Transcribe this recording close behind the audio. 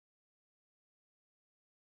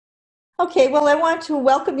Okay, well, I want to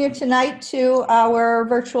welcome you tonight to our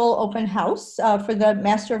virtual open house for the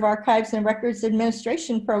Master of Archives and Records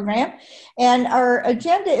Administration program. And our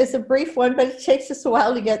agenda is a brief one, but it takes us a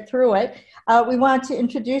while to get through it. We want to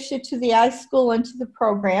introduce you to the iSchool and to the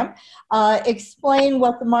program, explain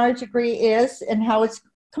what the MARA degree is and how it's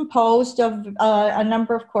composed of a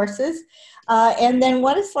number of courses, and then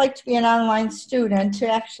what it's like to be an online student to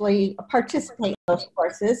actually participate in those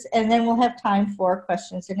courses, and then we'll have time for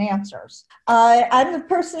questions and answers. I'm the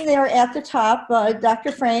person there at the top,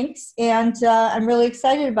 Dr. Franks, and I'm really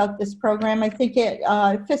excited about this program. I think it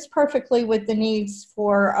fits perfectly with the needs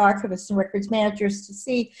for archivists and records managers to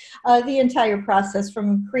see the entire process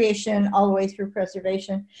from creation all the way through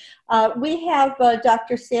preservation. We have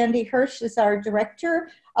Dr. Sandy Hirsch as our director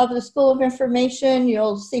of the School of Information.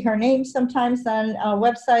 You'll see her name sometimes on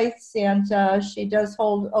websites, and she does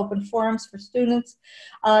hold open forums for students.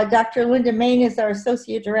 Dr. Linda Main is our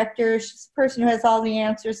associate director. She's the person who has all the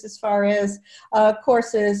answers as far as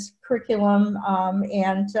courses, curriculum,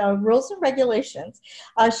 and rules and regulations.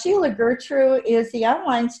 Sheila Gertrude is the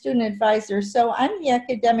online student advisor, so I'm the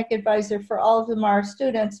academic advisor for all of the MARA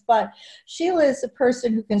students, but Sheila is the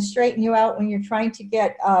person who can straighten you out when you're trying to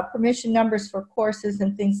get permission numbers for courses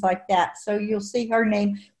and things like that. So you'll see her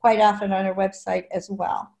name quite often on our website as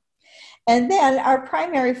well. And then our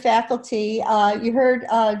primary faculty, you heard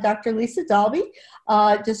Dr. Lisa Dalby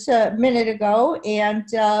just a minute ago, and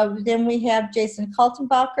then we have Jason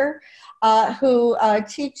Kaltenbacher, who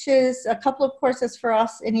teaches a couple of courses for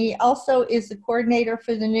us, and he also is the coordinator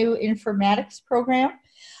for the new informatics program.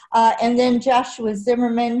 And then Joshua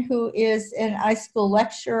Zimmerman, who is an iSchool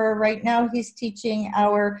lecturer. Right now, he's teaching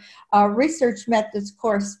our research methods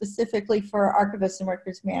course specifically for archivists and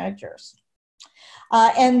records managers.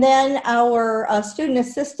 And then our student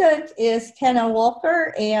assistant is Kenna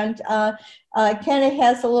Walker, and Kenna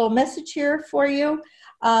has a little message here for you.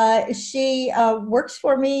 She works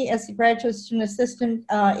for me as a graduate student assistant,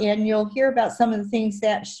 and you'll hear about some of the things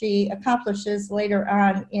that she accomplishes later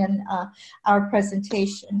on in our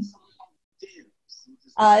presentation.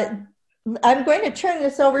 I'm going to turn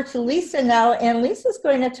this over to Lisa now, and Lisa's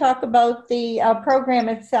going to talk about the program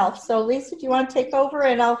itself. So Lisa, do you want to take over,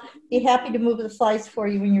 and I'll be happy to move the slides for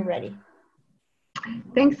you when you're ready.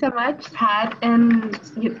 Thanks so much, Pat, and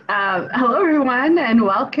hello everyone, and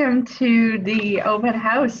welcome to the open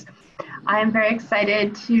house. I'm very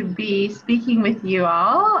excited to be speaking with you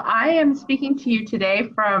all. I am speaking to you today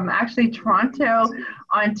from actually Toronto,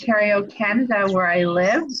 Ontario, Canada, where I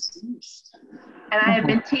live. And I have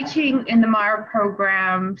been teaching in the MARA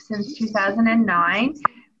program since 2009,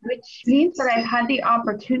 which means that I've had the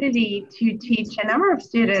opportunity to teach a number of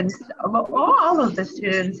students, all of the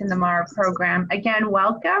students in the MARA program. Again,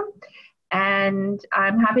 welcome. And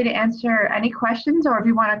I'm happy to answer any questions, or if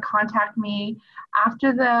you want to contact me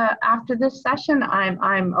after this session,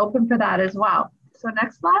 I'm open for that as well. So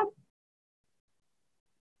next slide.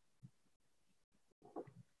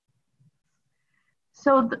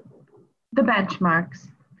 So the benchmarks.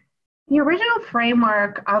 The original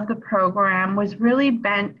framework of the program was really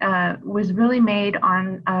made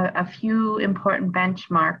on a few important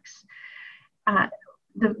benchmarks.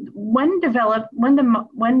 When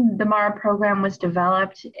the MARA program was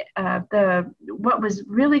developed, what was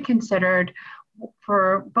really considered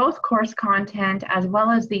for both course content as well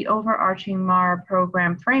as the overarching MARA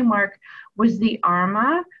program framework was the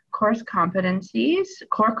ARMA core competencies,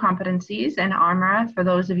 and ARMA, for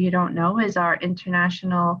those of you who don't know, is our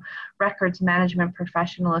International Records Management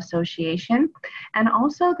Professional Association, and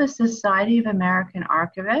also the Society of American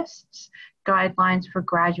Archivists Guidelines for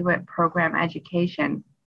Graduate Program Education.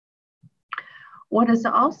 What is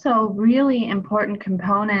also really important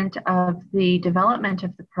component of the development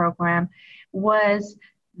of the program was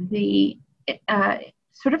the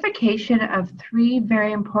certification of 3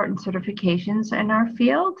 very important certifications in our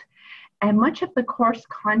field, and much of the course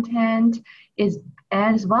content is,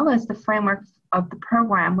 as well as the framework of the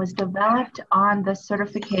program, was developed on the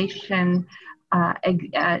certification, an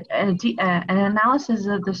analysis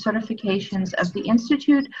of the certifications of the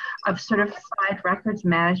Institute of Certified Records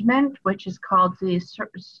Management, which is called the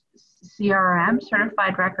CRM,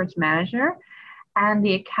 Certified Records Manager, and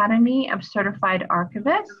the Academy of Certified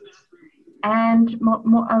Archivists, and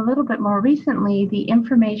a little bit more recently, the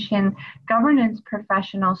Information Governance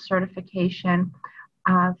Professional Certification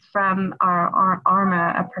from our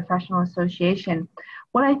ARMA, a professional association.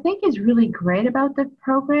 What I think is really great about the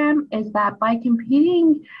program is that by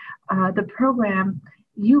completing the program,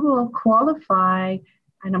 you will qualify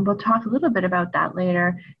and we'll talk a little bit about that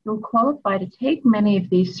later, you'll qualify to take many of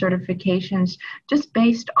these certifications just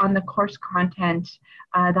based on the course content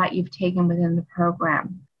that you've taken within the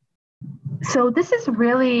program. So this is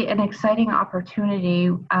really an exciting opportunity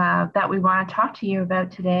that we want to talk to you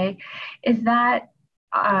about today, is that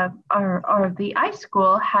the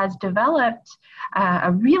iSchool has developed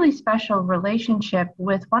a really special relationship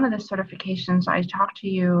with one of the certifications I talked to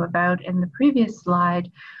you about in the previous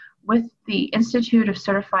slide, with the Institute of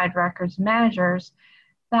Certified Records Managers,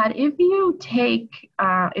 that if you take,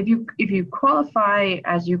 if you qualify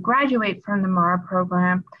as you graduate from the MARA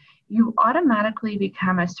program, you automatically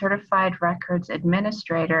become a certified records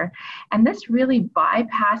administrator. And this really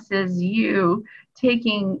bypasses you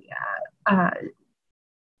taking 5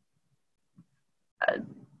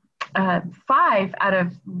 out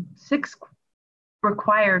of 6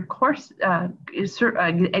 required course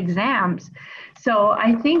exams. So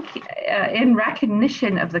I think in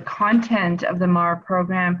recognition of the content of the MARA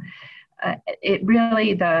program, it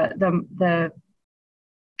really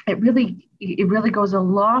goes a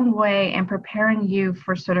long way in preparing you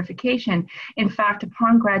for certification. In fact,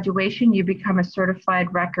 upon graduation, you become a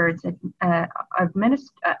certified records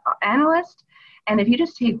analyst. And if you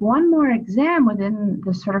just take one more exam within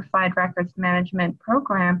the Certified Records Management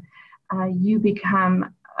program, you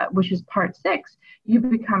become, which is part 6, you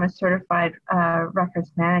become a certified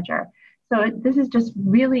records manager. So this is just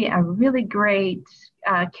really a really great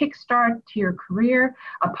kickstart to your career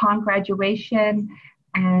upon graduation.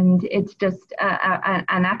 And it's just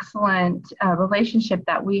an excellent relationship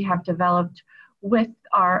that we have developed with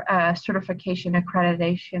our certification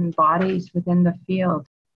accreditation bodies within the field.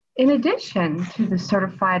 In addition to the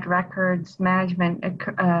Certified Records Management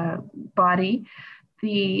body,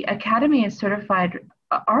 the Academy of Certified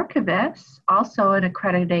Archivists, also an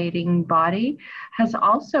accrediting body, has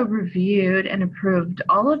also reviewed and approved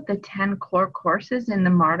all of the 10 core courses in the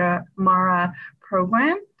MARA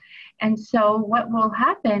program. And so what will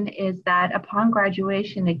happen is that upon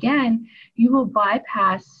graduation, again, you will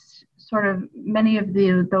bypass sort of many of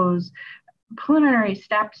those preliminary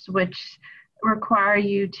steps which require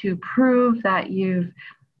you to prove that you've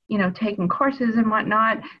taken courses and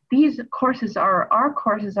whatnot. These courses are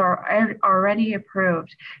already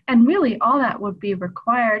approved. And really all that would be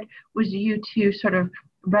required was you to sort of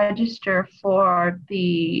register for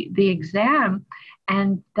the exam,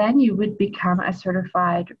 and then you would become a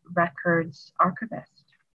certified records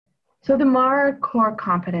archivist. So the MARA core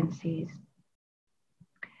competencies.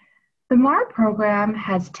 The MARA program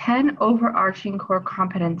has 10 overarching core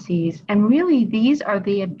competencies, and really these are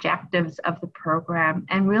the objectives of the program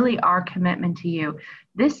and really our commitment to you.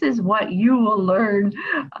 This is what you will learn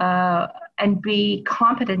and be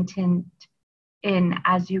competent in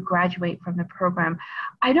as you graduate from the program.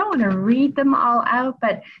 I don't want to read them all out,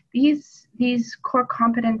 but these core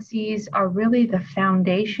competencies are really the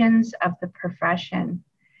foundations of the profession.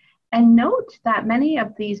 And note that many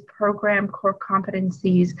of these program core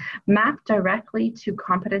competencies map directly to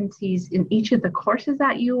competencies in each of the courses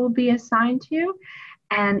that you will be assigned to.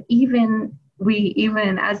 And we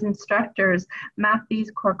even as instructors map these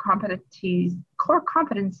core competencies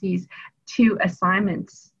to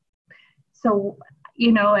assignments. So,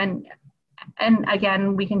 and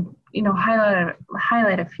again, we can,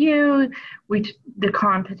 highlight a few, which the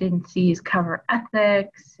competencies cover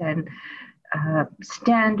ethics and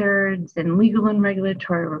standards and legal and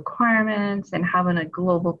regulatory requirements, and having a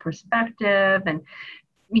global perspective, and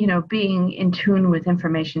being in tune with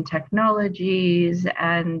information technologies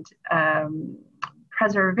and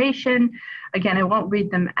preservation. Again, I won't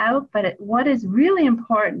read them out, but what is really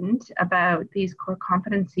important about these core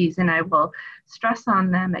competencies, and I will stress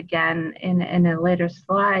on them again in a later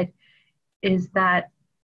slide, is that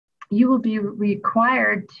you will be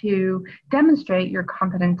required to demonstrate your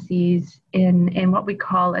competencies in what we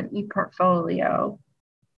call an e-portfolio.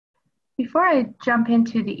 Before I jump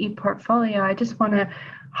into the e-portfolio, I just want to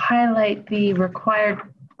highlight the required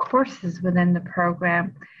courses within the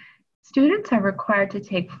program. Students are required to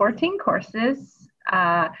take 14 courses,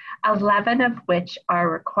 11 of which are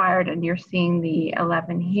required, and you're seeing the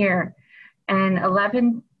 11 here. And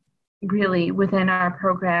 11 really within our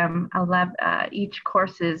program, each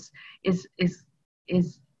course is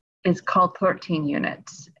called 13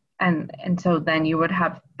 units. And so then you would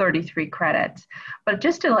have 33 credits. But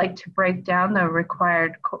just to break down the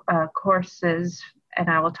required courses, and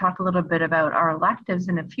I will talk a little bit about our electives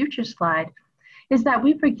in a future slide, is that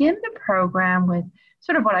we begin the program with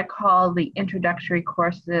sort of what I call the introductory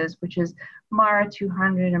courses, which is MARA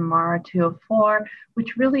 200 and MARA 204,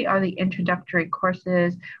 which really are the introductory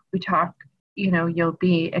courses. We talk, you'll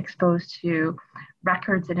be exposed to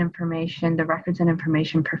records and information, the records and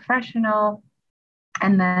information professional.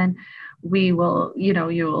 And then we will, you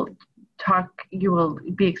will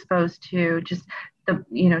be exposed to just the,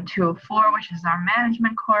 204, which is our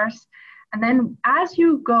management course. And then as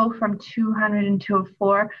you go from 200 and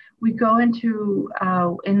 204, we go into,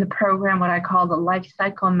 in the program, what I call the life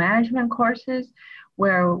cycle management courses,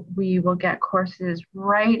 where we will get courses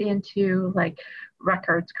right into like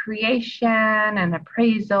records creation and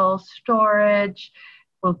appraisal, storage.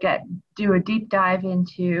 We'll do a deep dive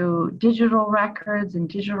into digital records and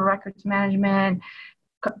digital records management,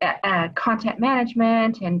 content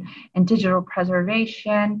management and digital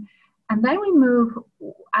preservation. And then we move,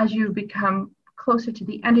 as you become closer to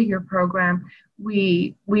the end of your program,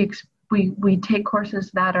 we take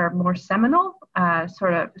courses that are more seminal,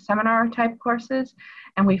 sort of seminar type courses,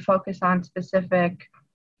 and we focus on specific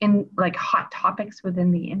hot topics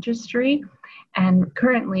within the industry. And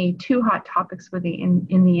currently 2 hot topics in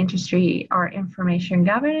the industry are information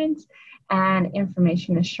governance and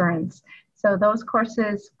information assurance. So those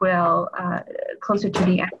courses will closer to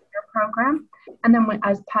the end of your program. And then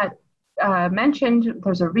as Pat mentioned,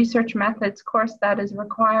 there's a research methods course that is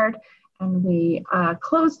required, and we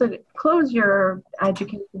close your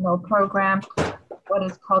educational program, what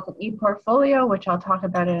is called an e-portfolio, which I'll talk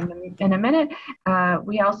about in a minute.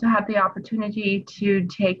 We also have the opportunity to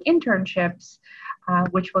take internships,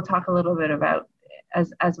 which we'll talk a little bit about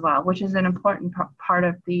as well, which is an important part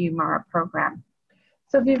of the MARA program.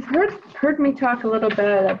 So if you've heard me talk a little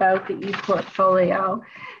bit about the e-portfolio,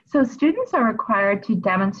 so students are required to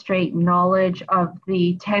demonstrate knowledge of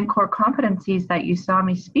the 10 core competencies that you saw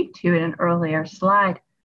me speak to in an earlier slide.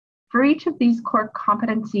 For each of these core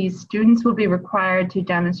competencies, students will be required to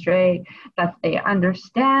demonstrate that they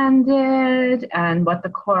understand it and what the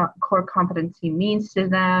core competency means to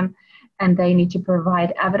them, and they need to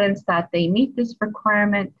provide evidence that they meet this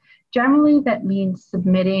requirement. Generally, that means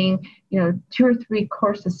submitting, 2 or 3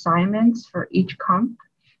 course assignments for each comp.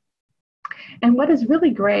 And what is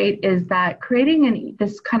really great is that creating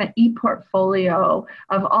this kind of e-portfolio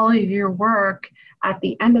of all of your work at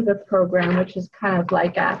the end of the program, which is kind of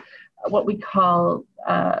like what we call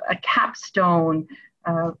a capstone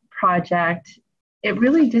project. It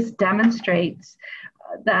really just demonstrates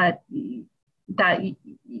that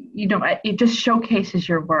it just showcases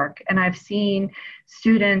your work. And I've seen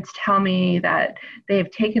students tell me that they've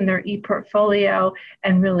taken their e-portfolio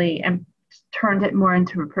and really turned it more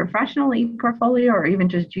into a professional e-portfolio, or even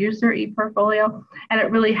just use their e-portfolio, and it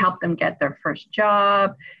really helped them get their first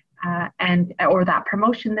job or that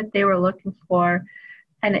promotion that they were looking for.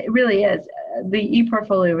 And it really is, the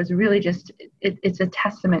e-portfolio is really just, it's a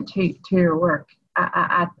testament to your work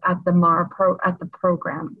at the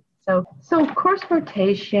program. So course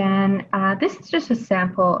rotation, this is just a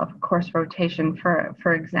sample of course rotation.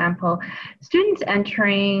 For example, students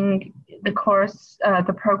entering the course,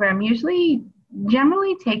 the program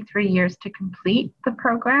generally take 3 years to complete the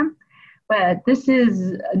program, but this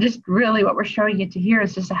is just really what we're showing you to here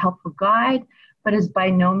is just a helpful guide, but is by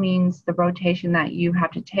no means the rotation that you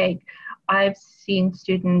have to take. I've seen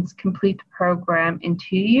students complete the program in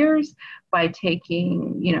 2 years by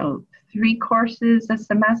taking, 3 courses a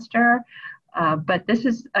semester, but this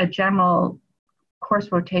is a general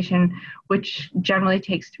course rotation, which generally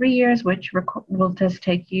takes 3 years, which will just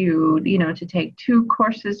take you, to take 2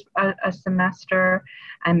 courses a semester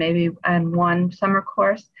and 1 summer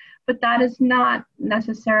course. But that is not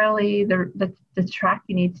necessarily the track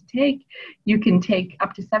you need to take. You can take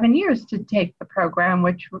up to 7 years to take the program,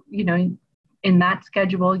 which, in that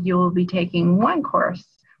schedule, you will be taking 1 course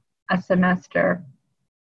a semester.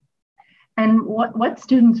 And what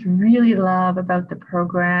students really love about the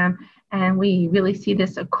program, and we really see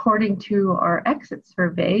this according to our exit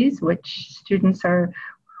surveys, which students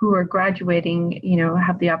who are graduating,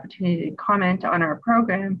 have the opportunity to comment on our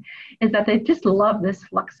program, is that they just love this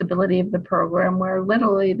flexibility of the program, where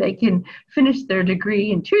literally they can finish their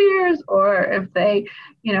degree in 2 years, or if they,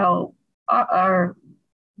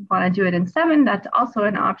 want to do it in 7, that's also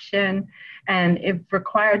an option. And if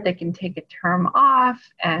required, they can take a term off,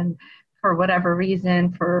 and for whatever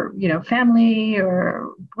reason, for family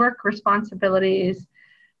or work responsibilities.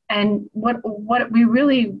 And what we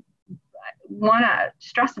really want to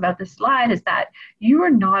stress about this slide is that you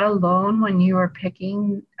are not alone when you are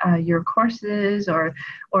picking your courses or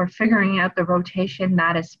figuring out the rotation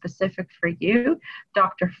that is specific for you.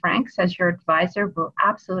 Dr. Franks, as your advisor, will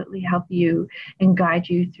absolutely help you and guide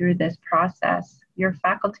you through this process. Your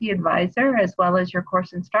faculty advisor, as well as your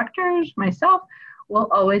course instructors, myself, will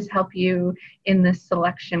always help you in this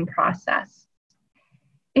selection process.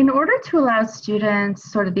 In order to allow students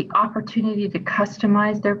sort of the opportunity to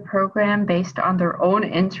customize their program based on their own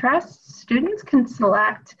interests, students can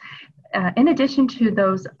select, in addition to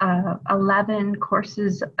those 11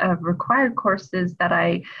 courses, required courses that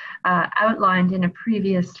I outlined in a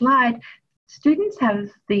previous slide, students have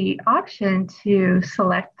the option to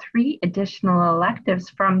select 3 additional electives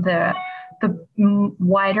from the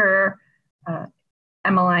wider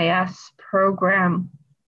MLIS program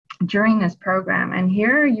during this program. And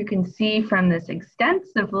here you can see from this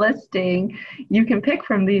extensive listing, you can pick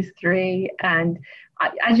from these 3. And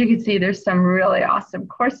as you can see, there's some really awesome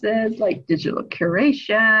courses like digital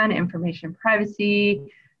curation, information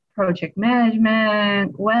privacy, project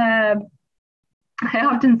management, web. I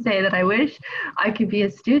often say that I wish I could be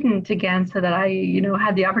a student again so that I,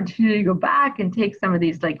 had the opportunity to go back and take some of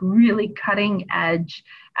these like really cutting edge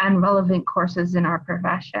and relevant courses in our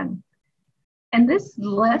profession. And this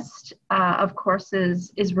list of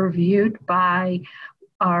courses is reviewed by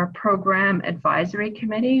our program advisory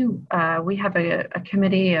committee. We have a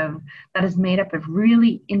committee that is made up of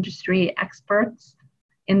really industry experts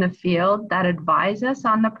in the field that advise us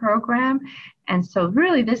on the program. And so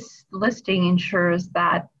really this listing ensures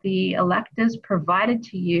that the electives provided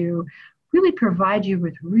to you really provide you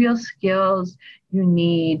with real skills you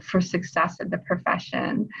need for success in the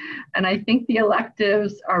profession. And I think the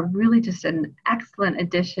electives are really just an excellent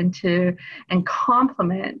addition to and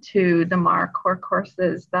complement to the MARA core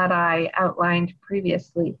courses that I outlined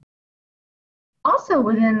previously. Also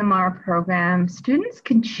within the MARA program, students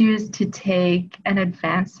can choose to take an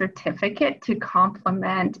advanced certificate to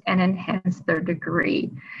complement and enhance their degree.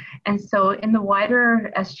 And so in the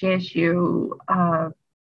wider SJSU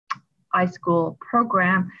iSchool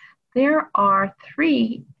program, there are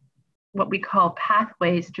 3 what we call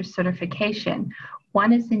pathways to certification.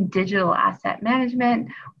 One is in digital asset management,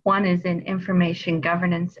 one is in information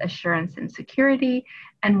governance, assurance, and security,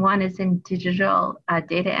 and one is in digital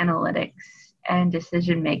data analytics and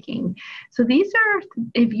decision making. So these are,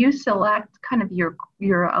 if you select kind of your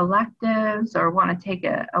electives or want to take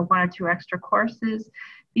a 1 or 2 extra courses,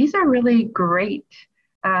 these are really great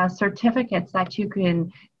certificates that you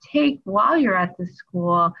can take while you're at the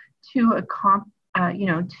school to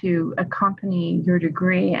accompany your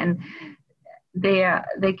degree, and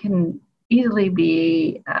they can easily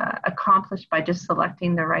be accomplished by just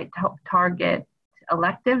selecting the right target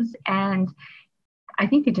electives. And I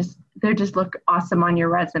think they just look awesome on your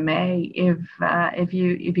resume if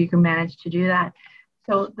you can manage to do that.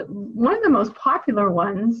 So one of the most popular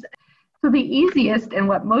ones, so the easiest and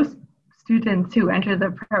what most students who enter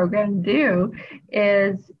the program do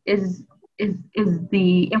is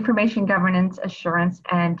the information governance, assurance,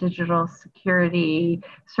 and digital security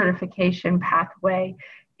certification pathway.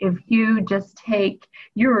 If you just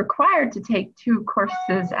you're required to take 2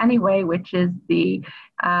 courses anyway, which is the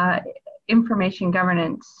information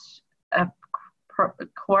governance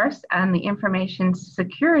course and the information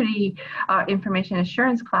security, information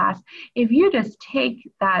assurance class. If you just take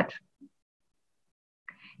that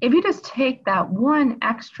 1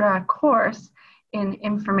 extra course in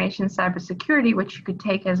information cybersecurity, which you could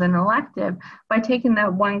take as an elective, by taking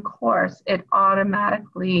that 1 course, it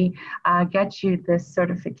automatically gets you this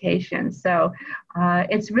certification. So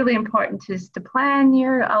it's really important to plan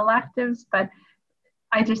your electives, but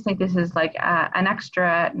I just think this is like an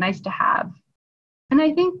extra nice to have. And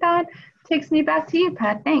I think that takes me back to you,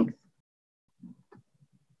 Pat. Thanks.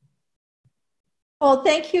 Well,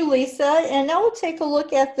 thank you, Lisa. And now we'll take a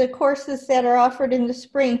look at the courses that are offered in the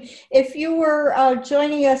spring. If you were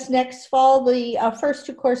joining us next fall, the first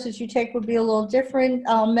 2 courses you take will be a little different.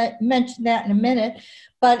 I'll mention that in a minute.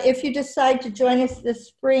 But if you decide to join us this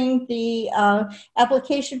spring, the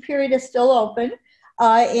application period is still open,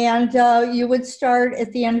 and you would start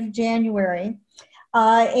at the end of January.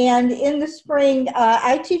 And in the spring,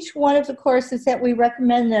 I teach one of the courses that we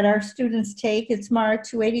recommend that our students take. It's MARA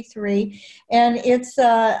 283, and it's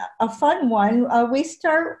a fun one. We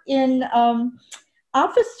start in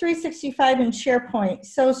Office 365 and SharePoint.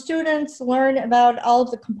 So students learn about all of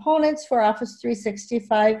the components for Office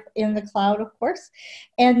 365 in the cloud, of course.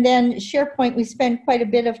 And then SharePoint, we spend quite a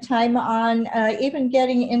bit of time on even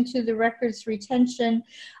getting into the records retention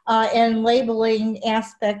and labeling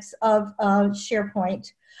aspects of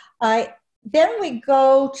SharePoint. Then we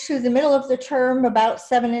go to the middle of the term, about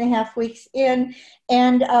 7.5 weeks in,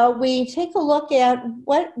 And we take a look at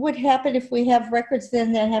what would happen if we have records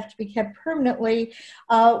then that have to be kept permanently.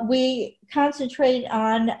 We concentrate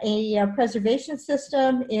on a preservation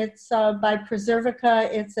system. It's by Preservica.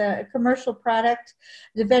 It's a commercial product.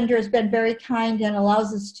 The vendor has been very kind and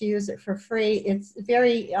allows us to use it for free. It's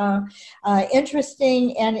very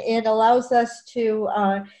interesting, and it allows us to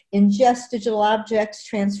ingest digital objects,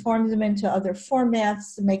 transform them into other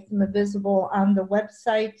formats, to make them visible on the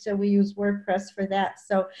website. So we use WordPress for that.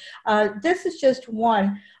 So this is just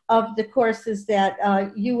one of the courses that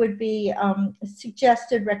you would be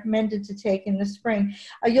suggested, recommended to take in the spring.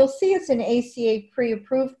 You'll see it's an ACA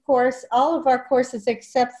pre-approved course. All of our courses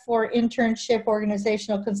except for internship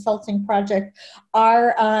organizational consulting project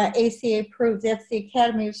are ACA approved. That's the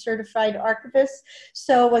Academy of Certified Archivists.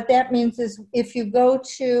 So what that means is if you go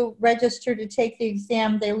to register to take the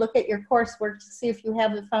exam, they look at your coursework to see if you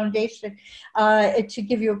have the foundation to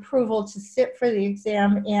give you approval to sit for the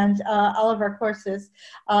exam, and all of our courses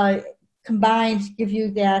combined give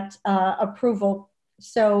you that approval.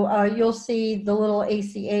 So you'll see the little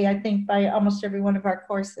ACA, I think, by almost every one of our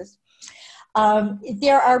courses.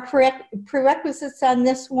 There are prerequisites on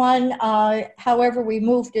this one. However, we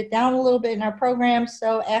moved it down a little bit in our program.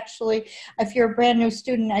 So actually, if you're a brand new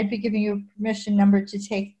student, I'd be giving you a permission number to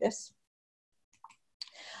take this.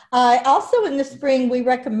 Also in the spring, we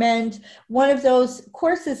recommend one of those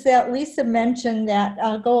courses that Lisa mentioned that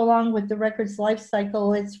go along with the records life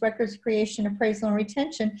cycle. It's Records Creation, Appraisal, and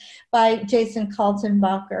Retention by Jason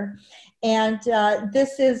Kaltenbacher. And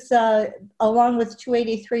this is, along with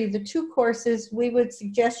 283, the two courses we would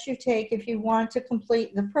suggest you take if you want to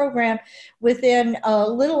complete the program within a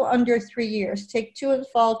little under 3 years. Take 2 in the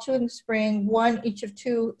fall, 2 in the spring, 1 each of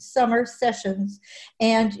 2 summer sessions,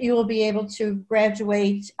 and you will be able to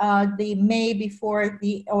graduate the May before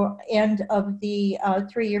the end of the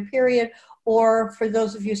 3-year period, or for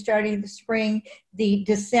those of you starting in the spring, the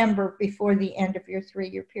December before the end of your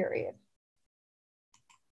 3-year period.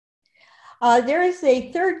 There is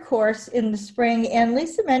a third course in the spring, and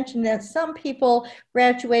Lisa mentioned that some people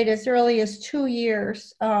graduate as early as 2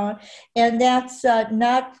 years, and that's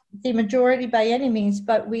not the majority by any means,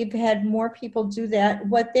 but we've had more people do that.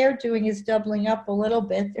 What they're doing is doubling up a little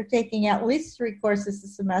bit. They're taking at least 3 courses a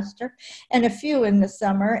semester and a few in the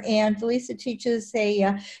summer, and Lisa teaches a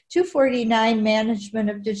 249 Management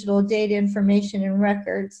of Digital Data Information and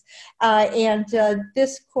Records, and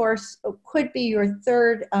this course could be your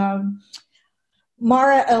third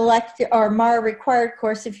MARA elected or MARA required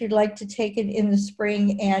course if you'd like to take it in the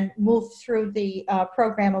spring and move through the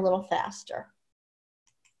program a little faster.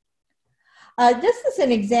 This is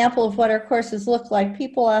an example of what our courses look like.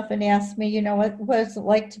 People often ask me, you know, what is it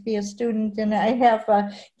like to be a student? And I have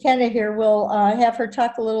Kenna here. We'll have her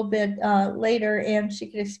talk a little bit later, and she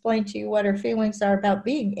can explain to you what her feelings are about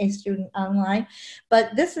being a student online.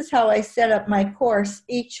 But this is how I set up my course.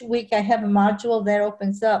 Each week I have a module that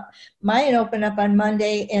opens up. Mine open up on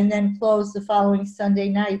Monday and then close the following Sunday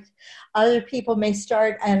night. Other people may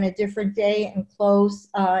start on a different day and close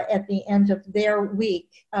at the end of their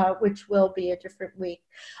week, which will be a different week.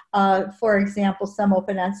 For example, some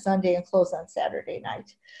open on Sunday and close on Saturday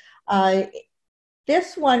night.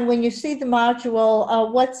 This one, when you see the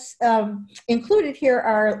module, what's included here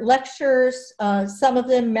are lectures. Some of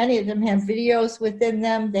them, many of them have videos within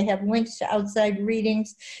them. They have links to outside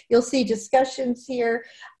readings. You'll see discussions here.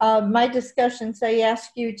 My discussions, I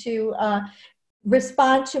ask you to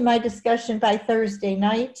respond to my discussion by Thursday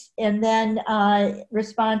night, and then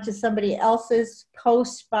respond to somebody else's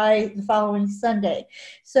post by the following Sunday.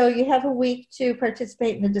 So you have a week to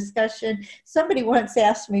participate in the discussion. Somebody once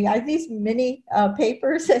asked me, are these mini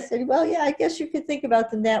papers? I said, well, yeah, I guess you could think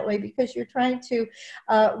about them that way, because you're trying to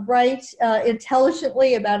write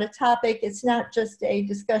intelligently about a topic. It's not just a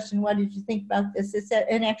discussion, what did you think about this? It's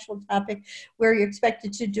an actual topic where you're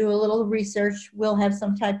expected to do a little research. We'll have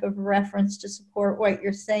some type of reference to support what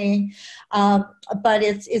you're saying, but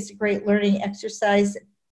it's a great learning exercise.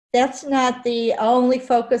 That's not the only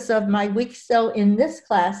focus of my week still in this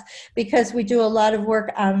class, because we do a lot of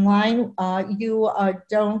work online. You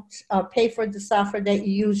don't pay for the software that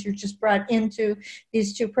you use. You're just brought into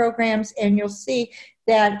these 2 programs, and you'll see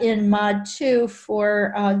that in Mod 2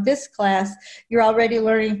 for this class, you're already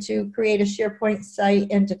learning to create a SharePoint site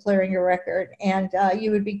and declaring a record. And you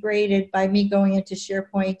would be graded by me going into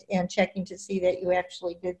SharePoint and checking to see that you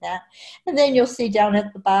actually did that. And then you'll see down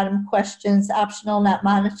at the bottom, questions, optional, not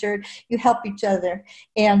monitored. You help each other.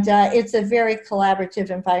 And it's a very collaborative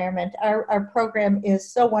environment. Our program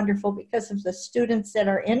is so wonderful because of the students that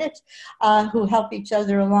are in it who help each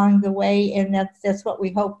other along the way. And that's what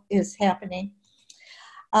we hope is happening.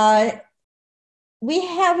 we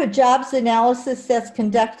have a jobs analysis that's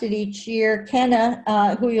conducted each year. Kenna,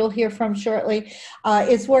 who you'll hear from shortly,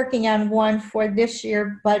 is working on one for this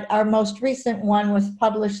year, but our most recent one was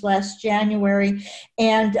published last January.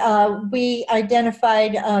 And we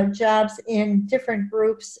identified jobs in different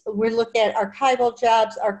groups. We look at archival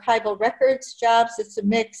jobs, archival records jobs. It's a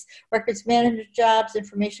mix, records management jobs,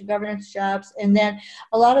 information governance jobs, and then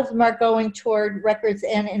a lot of them are going toward records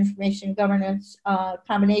and information governance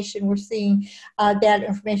combination. We're seeing that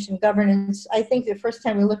information governance, I think the first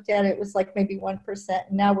time we looked at it was like maybe 1%,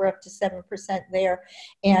 and now we're up to 7% there,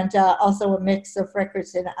 and also a mix of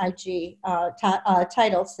records and IG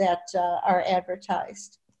titles that are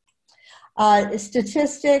advertised.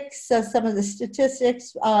 Statistics, some of the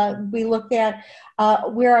statistics we look at,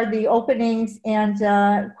 where are the openings, and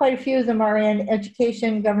quite a few of them are in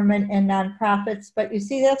education, government, and nonprofits, but you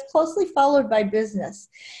see that's closely followed by business,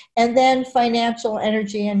 and then financial,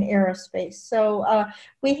 energy, and aerospace. So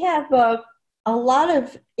we have a lot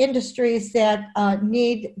of industries that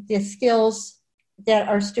need the skills that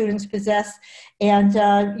our students possess,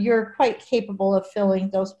 and you're quite capable of filling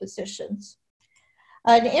those positions.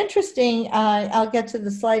 An interesting, I'll get to the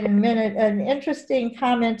slide in a minute, an interesting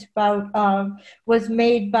comment about was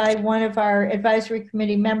made by one of our advisory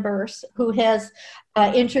committee members who has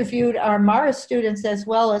interviewed our MARA students as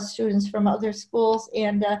well as students from other schools,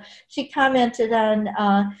 and she commented on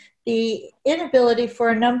the inability for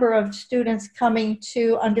a number of students coming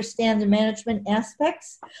to understand the management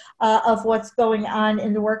aspects of what's going on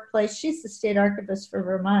in the workplace. She's the state archivist for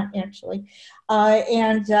Vermont, actually.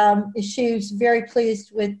 And she's very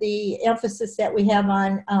pleased with the emphasis that we have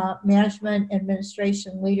on management,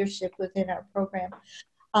 administration, leadership within our program.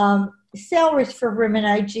 Salaries for Women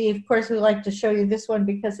IG, of course, we like to show you this one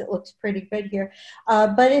because it looks pretty good here,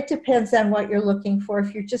 but it depends on what you're looking for.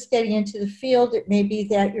 If you're just getting into the field, it may be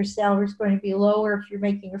that your salary is going to be lower if you're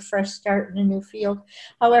making a fresh start in a new field.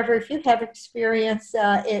 However, if you have experience,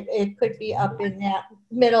 it could be up in that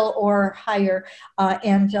middle or higher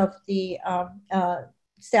end of the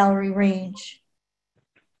salary range.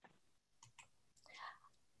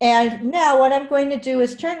 And now what I'm going to do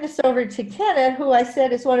is turn this over to Kenna, who I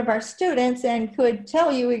said is one of our students and could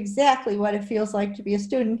tell you exactly what it feels like to be a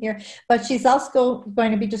student here. But she's also going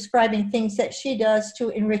to be describing things that she does to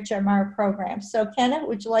enrich our MARA program. So Kenna,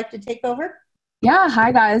 would you like to take over? Yeah,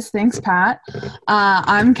 hi guys. Thanks, Pat.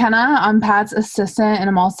 I'm Kenna. I'm Pat's assistant, and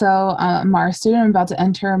I'm also a MARA student. I'm about to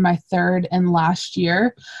enter my third and last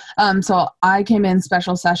year. So I came in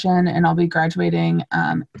special session, and I'll be graduating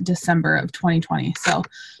December of 2020. So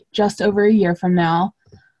just over a year from now.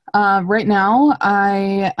 Right now,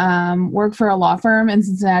 I work for a law firm in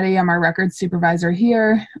Cincinnati. I'm our records supervisor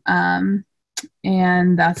here, and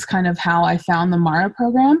that's kind of how I found the MARA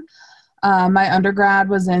program. My undergrad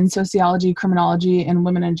was in sociology, criminology, and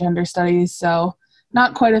women and gender studies, so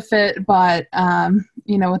not quite a fit, but,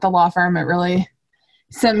 you know, with the law firm, it really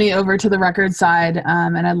sent me over to the record side,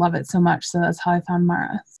 and I love it so much, so that's how I found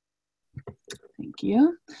MARA. Thank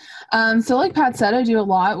you. So like Pat said, I do a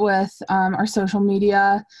lot with our social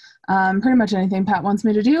media, pretty much anything Pat wants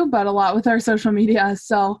me to do, but a lot with our social media.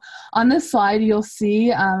 So on this slide, you'll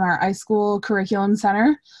see our iSchool Curriculum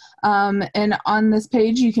Center. And on this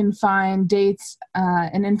page, you can find dates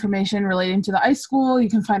and information relating to the iSchool. You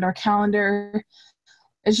can find our calendar.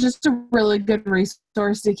 It's just a really good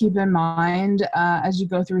resource to keep in mind as you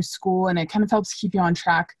go through school, and it kind of helps keep you on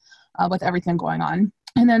track with everything going on.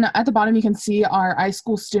 And then at the bottom, you can see our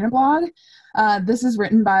iSchool student blog. This is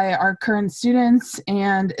written by our current students,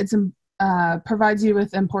 and it provides you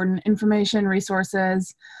with important information,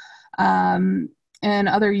 resources, and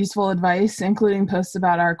other useful advice, including posts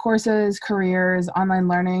about our courses, careers, online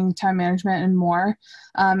learning, time management, and more.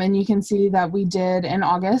 And you can see that we did in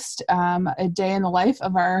August a day in the life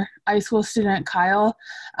of our iSchool student, Kyle.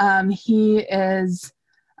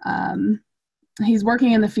 He's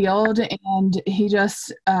working in the field, and he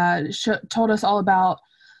just told us all about,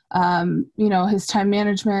 you know, his time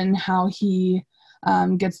management and how he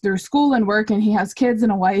gets through school and work, and he has kids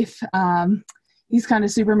and a wife. He's kind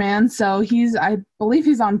of Superman, so I believe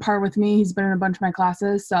he's on par with me. He's been in a bunch of my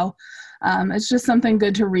classes, so it's just something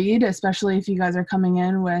good to read, especially if you guys are coming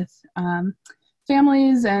in with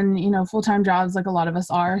families and, you know, full-time jobs like a lot of us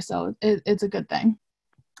are, so it's a good thing.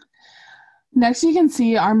 Next, you can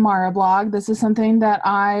see our MARA blog. This is something that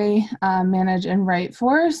I manage and write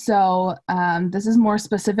for, so this is more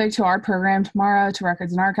specific to our program, to MARA, to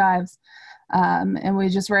Records and Archives, and we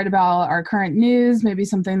just write about our current news, maybe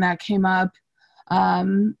something that came up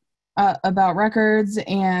about records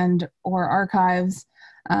and or archives,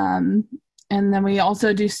 and then we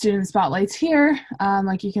also do student spotlights here.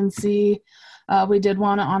 Like you can see, We did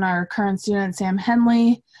one on our current student, Sam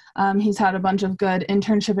Henley. He's had a bunch of good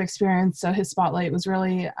internship experience, so his spotlight was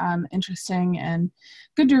really interesting and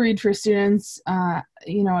good to read for students,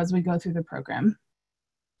 as we go through the program.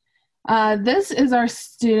 This is our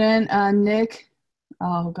student, Nick,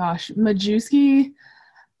 Majewski.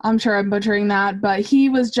 I'm sure I'm butchering that, but he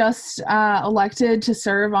was just elected to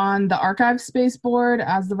serve on the Archive Space Board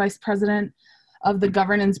as the vice president of the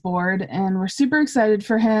governance board, and we're super excited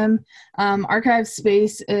for him. Archive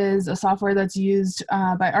Space is a software that's used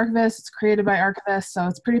by archivists. It's created by archivists, so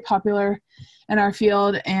it's pretty popular in our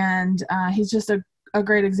field, and he's just a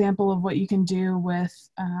great example of what you can do with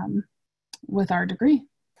our degree.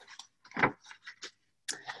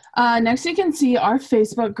 Next, you can see our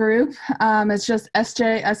Facebook group. It's just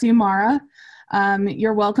SJSU Mara.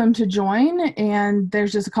 You're welcome to join, and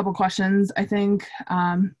there's just a couple questions, I think,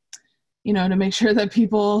 to make sure that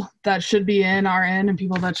people that should be in are in and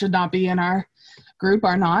people that should not be in our group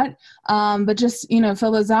are not. But just,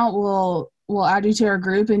 fill those out. We'll add you to our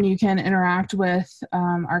group, and you can interact with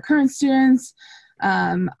our current students.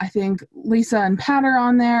 I think Lisa and Pat are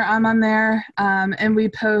on there. I'm on there. And we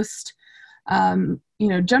post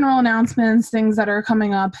general announcements, things that are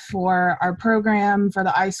coming up for our program, for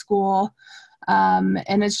the iSchool.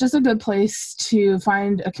 And it's just a good place to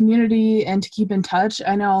find a community and to keep in touch.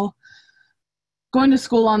 I know going to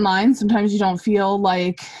school online, sometimes you don't feel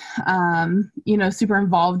like, super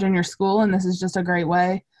involved in your school, and this is just a great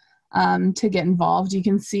way to get involved. You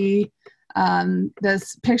can see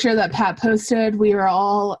this picture that Pat posted. We were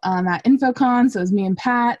all at InfoCon, so it was me and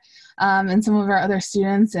Pat, and some of our other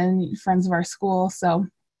students and friends of our school. So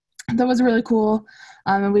that was really cool.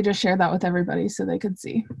 And we just shared that with everybody so they could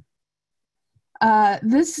see.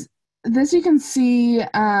 This you can see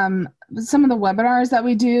some of the webinars that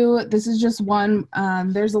we do. This is just one.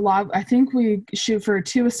 There's a lot. I think we shoot for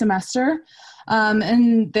 2 a semester,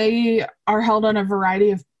 and they are held on a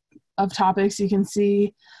variety of topics. You can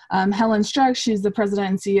see Helen Struck. She's the president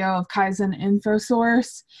and CEO of Kaizen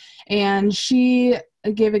InfoSource, and she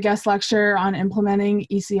gave a guest lecture on implementing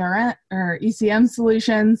ECM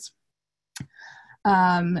solutions.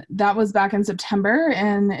 That was back in September,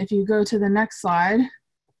 and if you go to the next slide,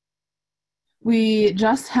 we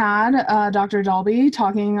just had Dr. Dalby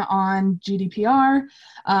talking on GDPR,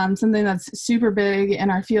 something that's super big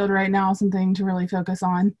in our field right now, something to really focus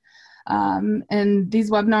on. And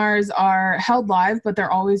these webinars are held live, but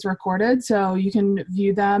they're always recorded, so you can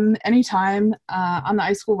view them anytime on the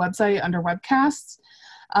iSchool website under webcasts.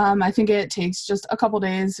 I think it takes just a couple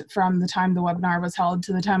days from the time the webinar was held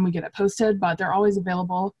to the time we get it posted, but they're always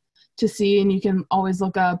available to see, and you can always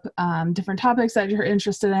look up different topics that you're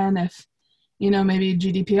interested in. If maybe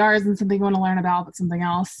GDPR isn't something you want to learn about, but something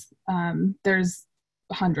else, there's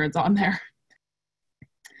hundreds on there.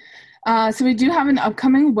 So we do have an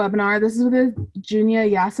upcoming webinar. This is with Junia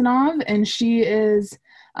Yasinov, and she is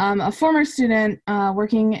a former student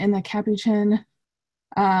working in the Capuchin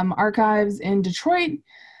archives in Detroit.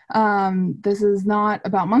 This is not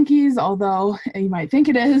about monkeys, although you might think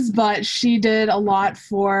it is, but she did a lot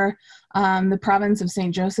for the province of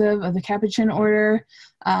St. Joseph of the Capuchin order,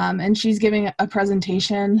 and she's giving a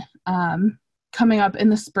presentation coming up in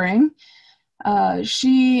the spring.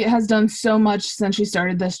 She has done so much since she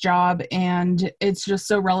started this job, and it's just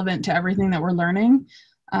so relevant to everything that we're learning.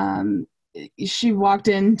 She walked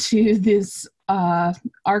into this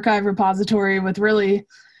archive repository with really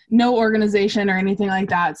no organization or anything like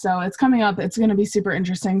that. So it's coming up. It's going to be super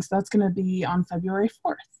interesting. So that's going to be on February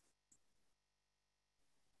 4th.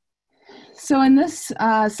 So in this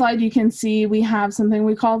slide, you can see we have something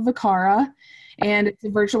we call Vicara, and it's a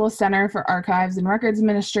virtual center for archives and records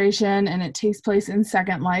administration, and it takes place in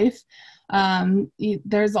Second Life.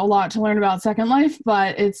 There's a lot to learn about Second Life,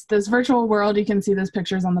 but it's this virtual world. You can see those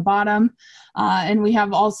pictures on the bottom, and we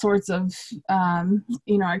have all sorts of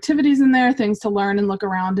activities in there, things to learn and look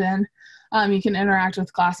around in. You can interact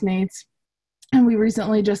with classmates, and we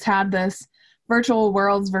recently just had this virtual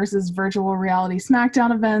worlds versus virtual reality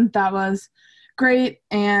SmackDown event that was great,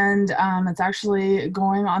 and it's actually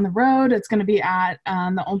going on the road. It's going to be at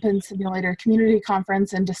the Open Simulator Community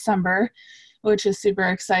Conference in December, which is super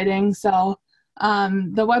exciting. So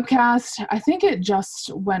the webcast, I think it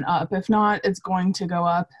just went up. If not, it's going to go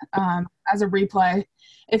up as a replay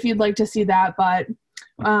if you'd like to see that. But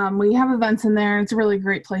we have events in there. It's a really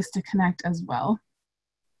great place to connect as well.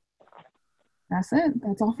 That's it.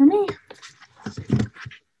 That's all for me.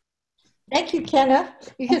 Thank you, Kenna.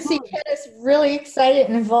 You can see Kenna's really excited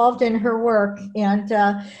and involved in her work. And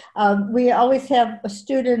we always have a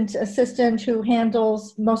student assistant who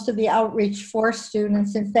handles most of the outreach for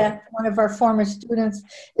students. In fact, one of our former students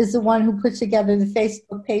is the one who put together the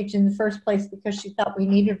Facebook page in the first place because she thought we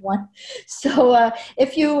needed one. So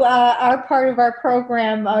if you are part of our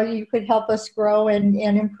program, you could help us grow and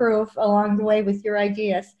improve along the way with your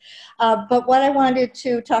ideas. But what I wanted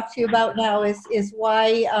to talk to you about now is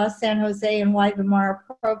why San Jose and why the MARA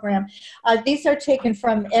program. These are taken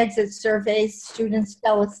from exit surveys. Students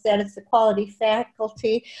tell us that it's the quality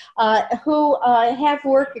faculty who have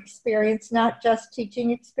work experience, not just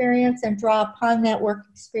teaching experience, and draw upon that work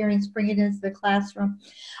experience, bring it into the classroom.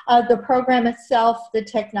 The program itself, the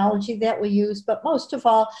technology that we use, but most of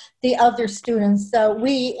all, the other students.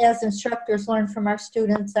 We as instructors learn from our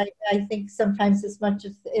students, I think sometimes as much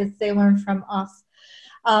as they learn from us.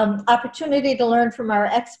 Opportunity to learn from our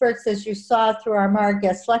experts, as you saw through our MARA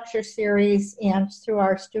guest lecture series and through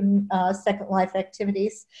our student Second Life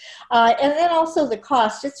activities. And then also the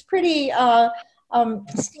cost. It's pretty standard.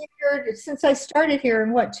 Since I started here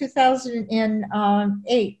in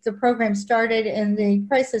 2008, the program started and the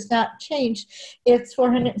price has not changed. It's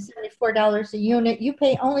 $474 a unit. You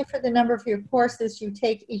pay only for the number of your courses you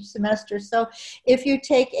take each semester. So if you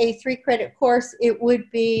take a 3-credit course, it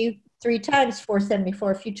would be 3 times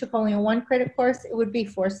 $474. If you took only a 1-credit course, it would be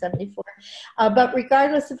 $474. But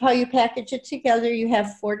regardless of how you package it together, you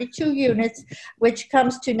have 42 units, which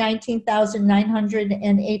comes to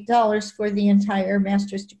 $19,908 for the entire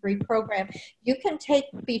master's degree program. You can take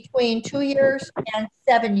between 2 years and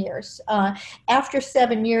 7 years. After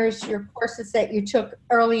 7 years, your courses that you took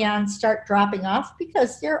early on start dropping off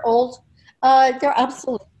because they're old. They're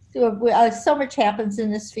obsolete. So much happens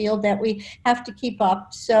in this field that we have to keep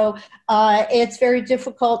up. So it's very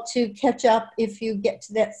difficult to catch up if you get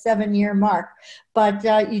to that 7-year mark. But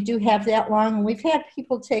you do have that long. And we've had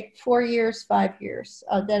people take 4 years, 5 years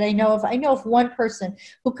that I know of. I know of one person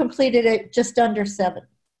who completed it just under 7.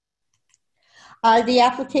 The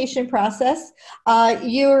application process,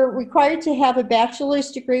 you're required to have a bachelor's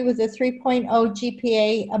degree with a 3.0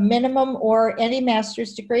 GPA, a minimum, or any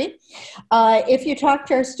master's degree. If you talk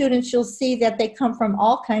to our students, you'll see that they come from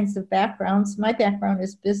all kinds of backgrounds. My background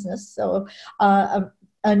is business, so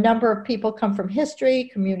a number of people come from history,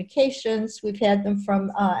 communications. We've had them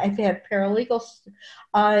from, I've had paralegals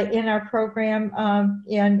in our program,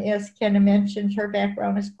 and as Kenna mentioned, her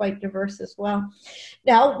background is quite diverse as well.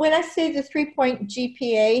 Now, when I say the 3-point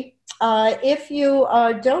GPA, if you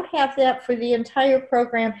don't have that for the entire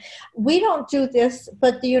program, we don't do this,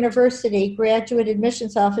 but the university graduate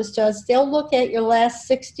admissions office does. They'll look at your last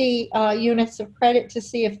 60 units of credit to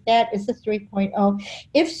see if that is a 3.0.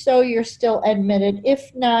 If so, you're still admitted.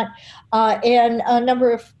 If not, and a number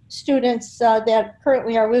of students that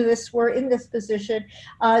currently are with us were in this position,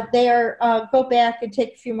 they go back and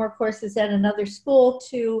take a few more courses at another school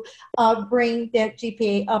to bring that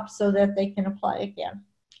GPA up so that they can apply again.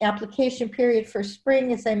 Application period for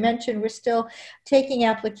spring, as I mentioned, we're still taking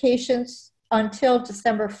applications until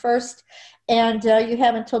December 1st, and you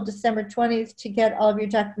have until December 20th to get all of your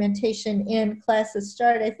documentation in. Classes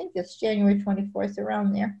start, I think it's January 24th,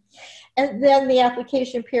 around there. And then the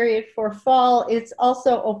application period for fall, it's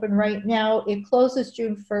also open right now. It closes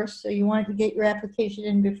June 1st, so you want to get your application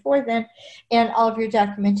in before then and all of your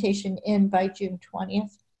documentation in by June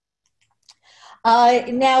 20th.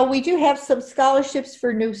 Now, we do have some scholarships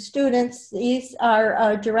for new students. These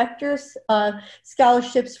are directors'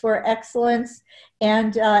 scholarships for excellence.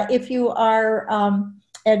 And if you are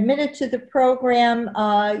admitted to the program,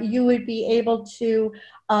 you would be able to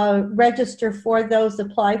register for those,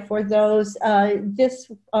 apply for those. This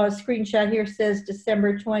screenshot here says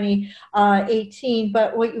December 2018,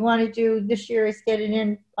 but what you want to do this year is get it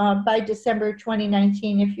in by December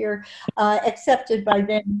 2019. If you're accepted by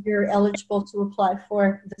then, you're eligible to apply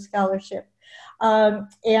for the scholarship. I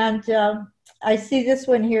see this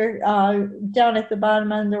one here down at the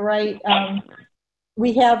bottom on the right.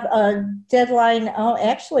 We have a deadline,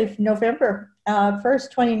 actually November 1st,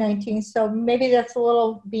 2019, so maybe that's a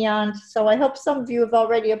little beyond. So I hope some of you have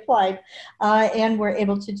already applied and were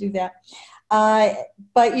able to do that.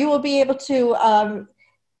 But you will be able to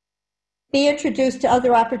be introduced to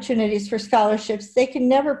other opportunities for scholarships. They can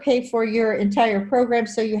never pay for your entire program,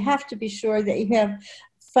 so you have to be sure that you have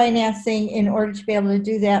financing in order to be able to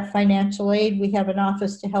do that. Financial aid, we have an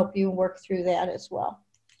office to help you work through that as well.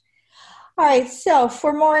 All right, so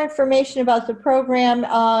for more information about the program,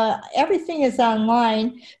 everything is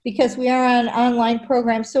online because we are an online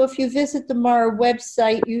program. So if you visit the MARA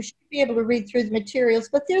website, you should be able to read through the materials,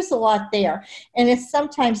 but there's a lot there. And it's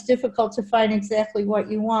sometimes difficult to find exactly what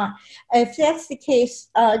you want. If that's the case,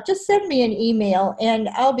 just send me an email and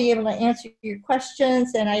I'll be able to answer your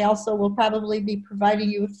questions. And I also will probably be providing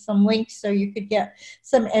you with some links so you could get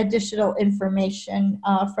some additional information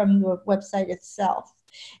from the website itself.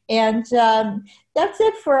 And that's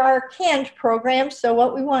it for our canned program. So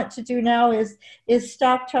what we want to do now is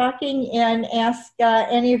stop talking and ask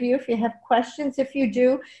any of you if you have questions. If you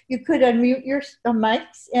do, you could unmute your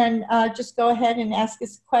mics and just go ahead and ask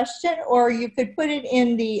us a question, or you could put it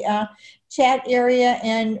in the chat area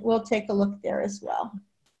and we'll take a look there as well.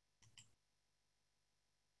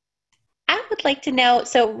 I would like to know,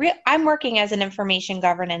 I'm working as an information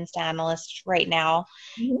governance analyst right now,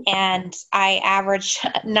 and I average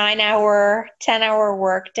 9-hour, 10-hour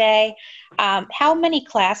workday. How many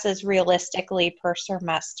classes realistically per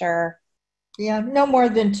semester? Yeah, no more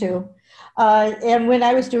than 2. And when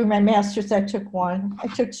I was doing my master's, I took 1. I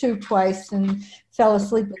took 2 twice and fell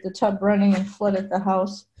asleep at the tub running and flooded the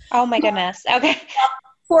house. Oh my goodness. Okay.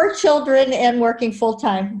 4 children and working full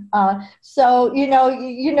time. So, you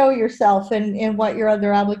know yourself and what your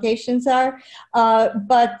other obligations are.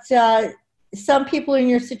 But some people in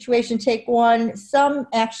your situation take 1, some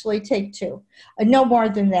actually take 2. No more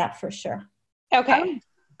than that for sure. Okay.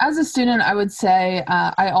 As a student, I would say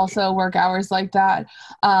I also work hours like that.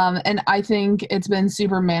 And I think it's been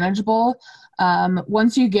super manageable.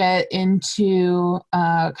 Once you get into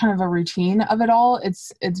kind of a routine of it all,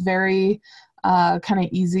 it's very kind of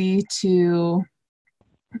easy to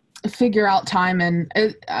figure out time, and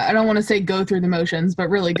I don't want to say go through the motions,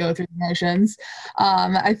 but really go through the motions.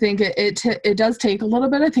 I think it does take a little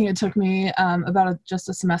bit. I think it took me about just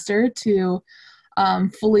a semester to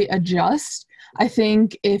fully adjust. I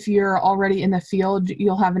think if you're already in the field,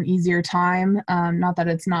 you'll have an easier time. Not that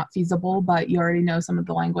it's not feasible, but you already know some of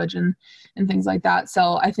the language and things like that.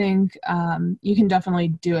 So I think you can definitely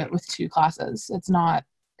do it with 2 classes.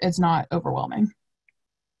 It's not overwhelming.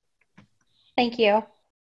 Thank you.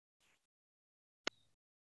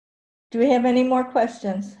 Do we have any more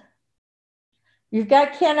questions? You've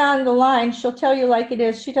got Ken on the line. She'll tell you like it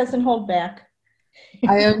is. She doesn't hold back.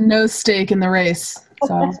 I have no stake in the race,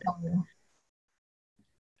 so I will tell you.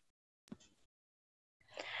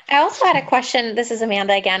 I also had a question, this is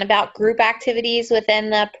Amanda again, about group activities within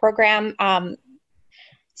the program.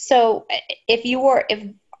 So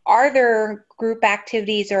are there group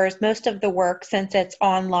activities, or is most of the work, since it's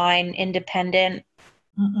online, independent?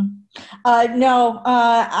 No,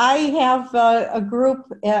 I have a group.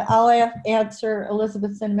 I'll answer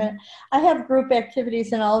Elizabeth's in a minute. I have group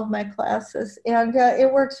activities in all of my classes, and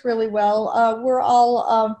it works really well. We're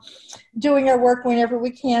all doing our work whenever we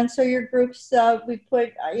can. So your groups, we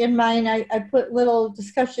put in mine, I put little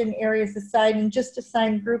discussion areas aside and just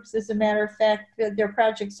assign groups. As a matter of fact, their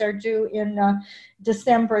projects are due in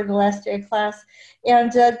December, the last day of class.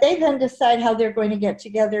 And they then decide how they're going to get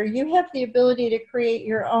together. You have the ability to create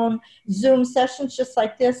your own Zoom sessions just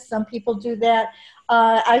like this. Some people do that.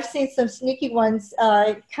 I've seen some sneaky ones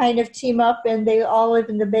kind of team up, and they all live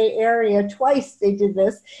in the Bay Area. Twice they did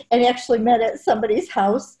this and actually met at somebody's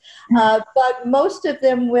house. But most of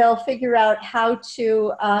them will figure out how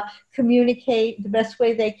to communicate the best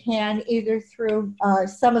way they can, either through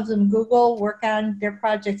some of them Google, work on their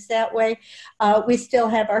projects that way. We still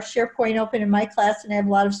have our SharePoint open in my class, and I have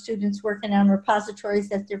a lot of students working on repositories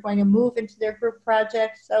that they're going to move into their group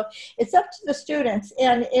projects. So it's up to the students,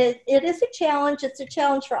 and it is a challenge. It's a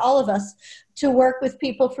challenge for all of us to work with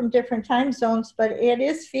people from different time zones, but it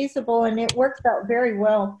is feasible and it works out very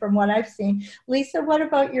well from what I've seen. Lisa, what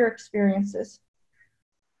about your experiences?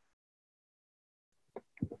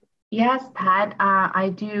 Yes, Pat,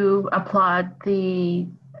 I do applaud the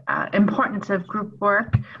importance of group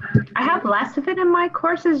work. I have less of it in my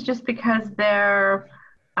courses just because they're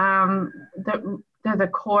the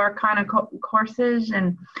core kind of courses,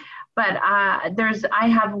 but I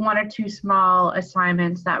have 1 or 2 small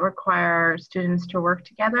assignments that require students to work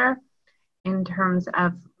together in terms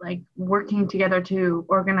of like working together to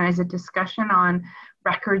organize a discussion on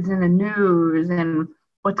records in the news and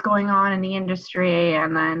what's going on in the industry,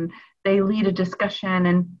 and then they lead a discussion,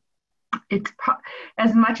 and it's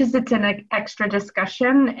as much as it's an extra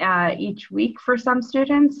discussion each week for some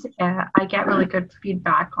students. I get really good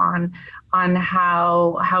feedback on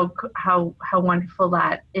how wonderful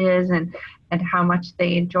that is and how much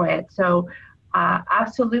they enjoy it. So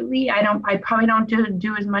Absolutely. I probably don't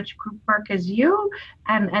do as much group work as you,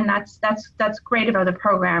 and that's great about the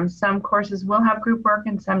program. Some courses will have group work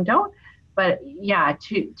and some don't. But yeah,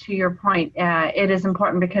 to your point, it is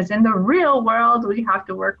important because in the real world we have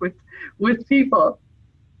to work with people.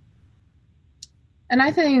 And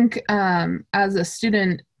I think as a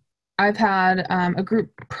student, I've had a group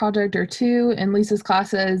project or two in Lisa's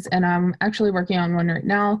classes, and I'm actually working on one right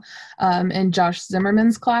now in Josh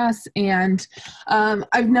Zimmerman's class. And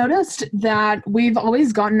I've noticed that we've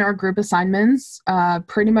always gotten our group assignments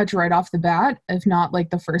pretty much right off the bat, if not like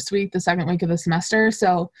the first week, the second week of the semester.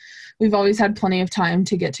 So we've always had plenty of time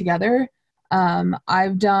to get together.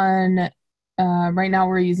 I've done right now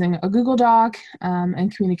we're using a Google Doc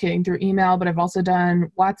and communicating through email, but I've also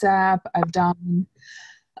done WhatsApp. I've done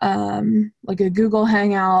like a Google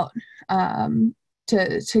Hangout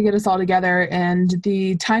to get us all together. And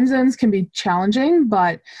the time zones can be challenging,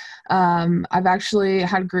 but I've actually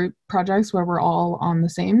had group projects where we're all on the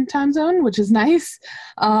same time zone, which is nice.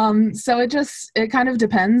 So it kind of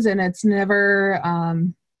depends, and it's never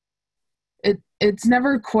it's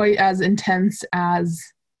never quite as intense as,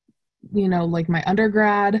 you know, like my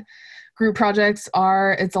undergrad group projects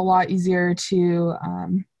are. It's a lot easier to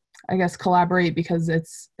I guess collaborate because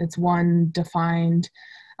it's one defined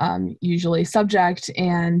usually subject,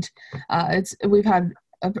 and we've had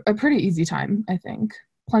a pretty easy time. I think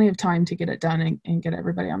plenty of time to get it done and get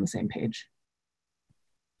everybody on the same page.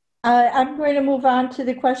 I'm going to move on to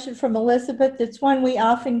the question from Elizabeth. It's one we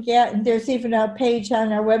often get, and there's even a page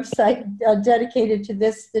on our website dedicated to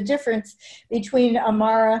this, the difference between a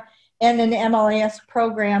MARA and an MLAS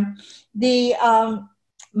program. The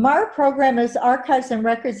MARA program is Archives and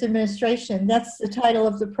Records Administration. That's the title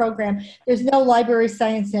of the program. There's no library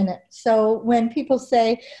science in it. So when people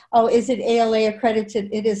say, oh, is it ALA accredited?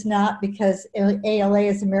 It is not, because ALA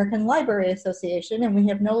is American Library Association, and we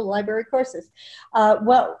have no library courses.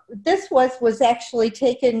 What this was actually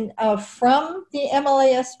taken from the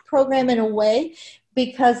MLAS program in a way,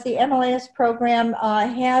 because the MLAS program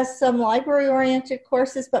has some library-oriented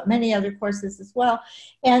courses, but many other courses as well.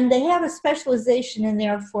 And they have a specialization in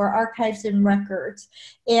there for archives and records.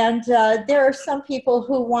 And there are some people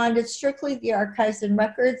who wanted strictly the archives and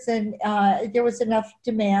records, and there was enough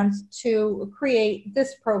demand to create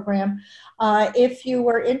this program. If you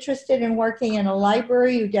were interested in working in a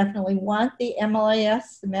library, you definitely want the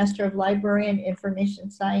MLAS, the Master of Library and Information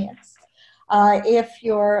Science. If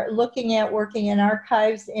you're looking at working in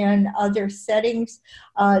archives and other settings,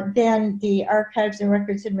 then the Archives and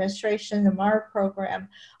Records Administration, the MARA program,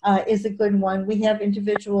 is a good one. We have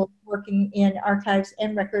individuals working in archives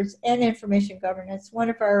and records and information governance. One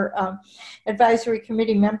of our advisory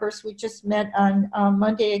committee members, we just met on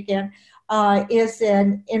Monday again, is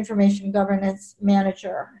an information governance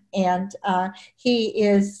manager. And he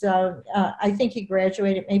is, I think he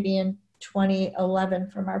graduated maybe in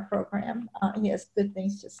 2011 from our program. He has good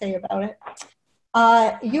things to say about it.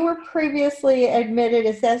 You were previously admitted.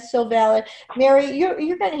 Is that still valid? Mary, you're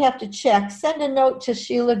going to have to check. Send a note to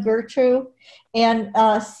Sheila Gertrude and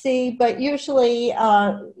see, but usually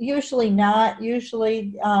not.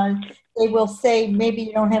 Usually they will say maybe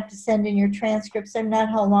you don't have to send in your transcripts. I'm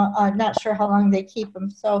not sure how long they keep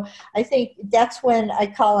them. So I think that's when I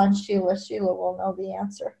call on Sheila. Sheila will know the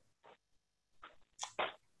answer.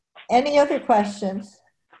 Any other questions?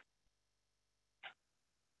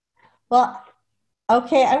 Well,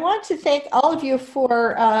 okay, I want to thank all of you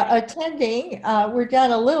for attending. We're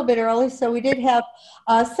done a little bit early, so we did have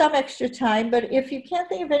some extra time, but if you can't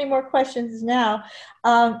think of any more questions now,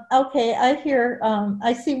 okay,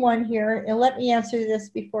 I see one here, and let me answer this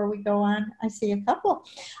before we go on. I see a couple.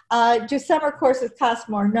 Do summer courses cost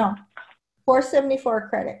more? No, $474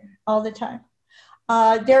 credit all the time.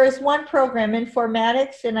 There is one program,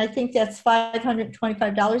 Informatics, and I think that's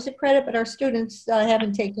 $525 a credit, but our students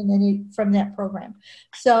haven't taken any from that program.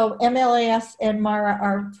 So MLAS and MARA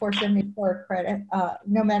are $474 credit,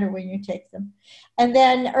 no matter when you take them. And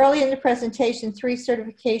then early in the presentation, 3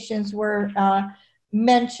 certifications were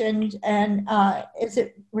mentioned, and is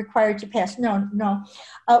it required to pass? No.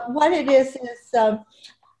 What it is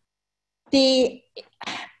the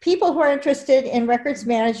people who are interested in records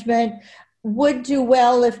management would do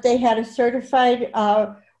well if they had a certified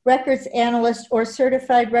records analyst or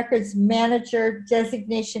certified records manager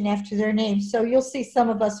designation after their name. So you'll see some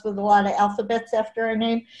of us with a lot of alphabets after our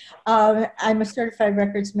name. I'm a certified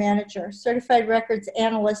records manager. Certified records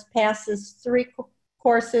analyst passes 3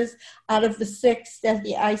 courses out of the 6 that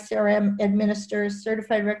the ICRM administers.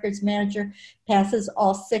 Certified records manager passes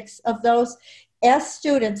all 6 of those. as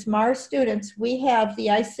students, MARA students, we have the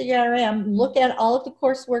ICRM look at all of the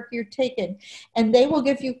coursework you're taking, and they will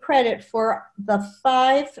give you credit for the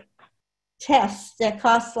 5 tests that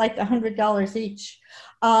cost like $100 each,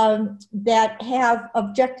 that have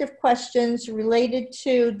objective questions related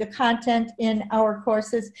to the content in our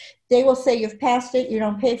courses. They will say you've passed it, you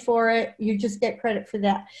don't pay for it, you just get credit for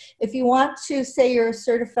that. If you want to say you're a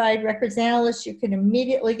certified records analyst, you can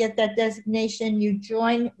immediately get that designation. You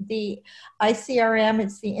join the ICRM,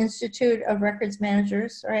 it's the Institute of Records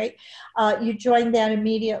Managers, right? You join that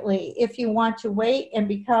immediately. If you want to wait and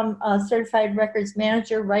become a certified records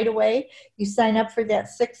manager right away, you sign up for that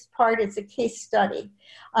 6th part. It's a case study.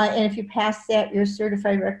 And if you pass that, you're a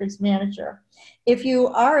certified records manager. If you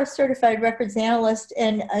are a certified records analyst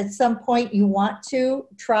and at some point you want to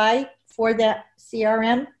try for that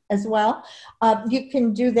CRM as well, you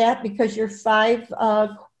can do that because your 5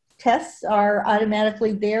 tests are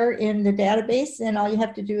automatically there in the database, and all you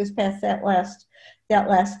have to do is pass that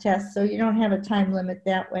last test. So you don't have a time limit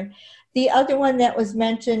that way. The other one that was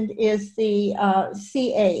mentioned is the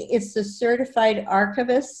CA. It's the Certified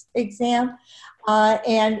Archivist exam.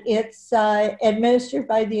 And it's administered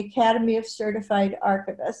by the Academy of Certified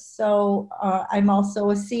Archivists. So I'm also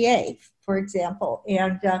a CA, for example,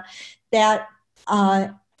 and that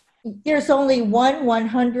there's only one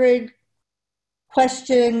 100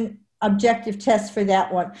 question objective test for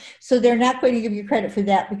that one. So they're not going to give you credit for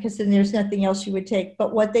that because then there's nothing else you would take.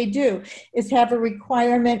 But what they do is have a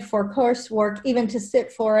requirement for coursework, even to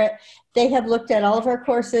sit for it. They have looked at all of our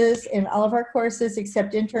courses, and all of our courses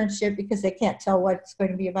except internship, because they can't tell what it's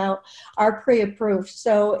going to be about, are pre-approved.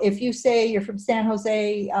 So if you say you're from San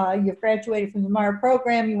Jose, you've graduated from the MARA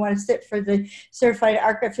program, you want to sit for the Certified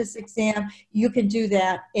Archivist exam, you can do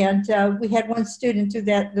that. And we had one student do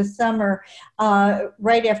that this summer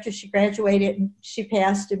right after she graduated, and she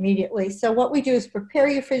passed immediately. So what we do is prepare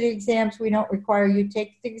you for the exams. We don't require you to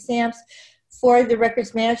take the exams. For the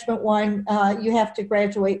records management one, you have to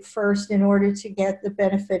graduate first in order to get the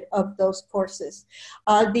benefit of those courses.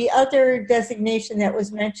 The other designation that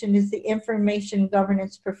was mentioned is the Information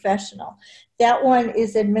Governance Professional. That one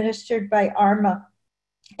is administered by ARMA.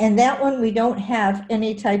 And that one we don't have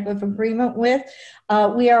any type of agreement with.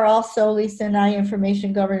 We are also, Lisa and I,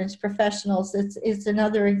 Information Governance Professionals. It's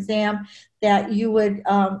another exam that you would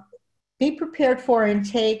be prepared for and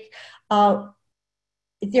take.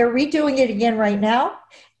 They're redoing it again right now,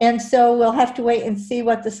 and so we'll have to wait and see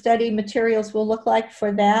what the study materials will look like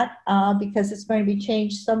for that because it's going to be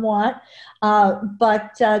changed somewhat.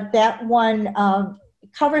 But that one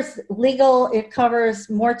covers legal, it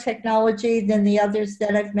covers more technology than the others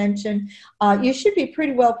that I've mentioned. You should be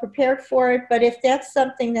pretty well prepared for it, but if that's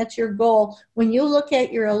something that's your goal, when you look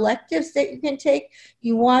at your electives that you can take,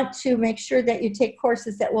 you want to make sure that you take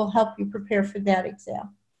courses that will help you prepare for that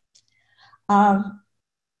exam.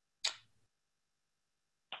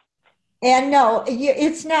 And no,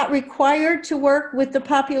 it's not required to work with the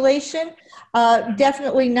population.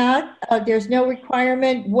 Definitely not. There's no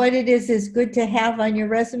requirement. What it is good to have on your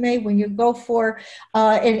resume when you go for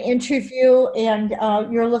an interview and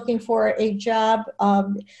you're looking for a job.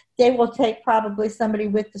 They will take probably somebody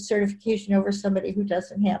with the certification over somebody who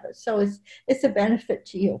doesn't have it. So it's a benefit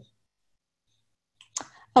to you.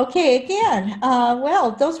 Okay, again,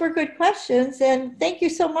 well, those were good questions, and thank you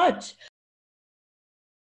so much.